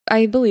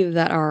I believe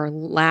that our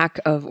lack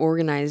of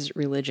organized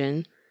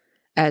religion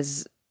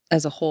as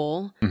a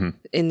whole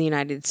in the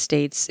United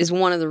States is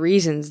one of the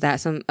reasons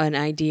that an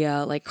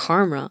idea like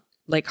karma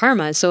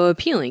is so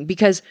appealing,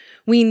 because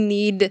we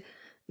need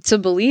to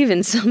believe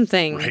in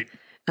something. Right.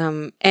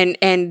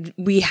 And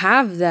we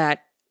have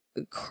that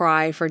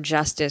cry for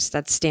justice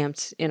that's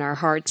stamped in our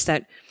hearts,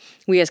 that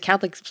we as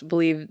Catholics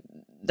believe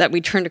that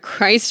we turn to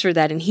Christ for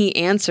that, and he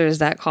answers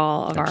that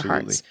call of our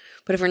hearts.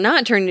 But if we're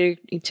not turning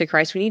to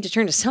Christ, we need to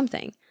turn to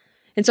something.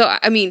 And so,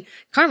 I mean,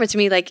 karma to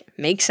me, like,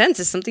 makes sense.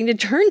 It's something to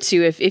turn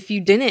to if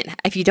you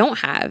don't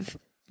have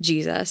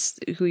Jesus,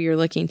 who you're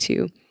looking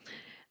to.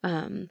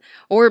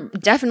 Or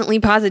definitely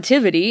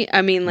positivity.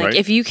 I mean, like,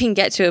 if you can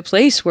get to a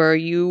place where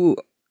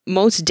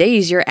most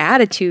days your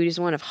attitude is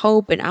one of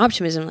hope and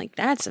optimism, like,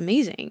 that's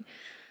amazing.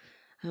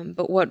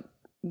 But what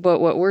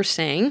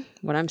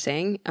I'm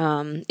saying,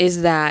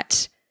 is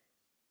that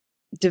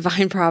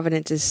divine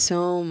providence is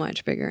so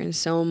much bigger and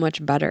so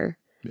much better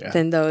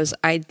than those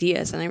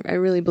ideas. And I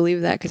really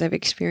believe that, because I've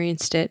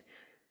experienced it,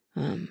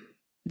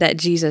 that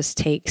Jesus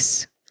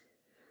takes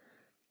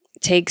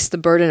the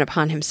burden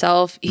upon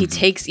himself. He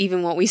takes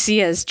even what we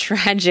see as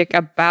tragic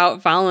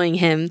about following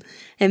him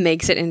and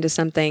makes it into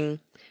something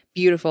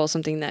beautiful,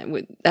 something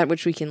at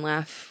which we can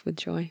laugh with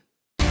joy.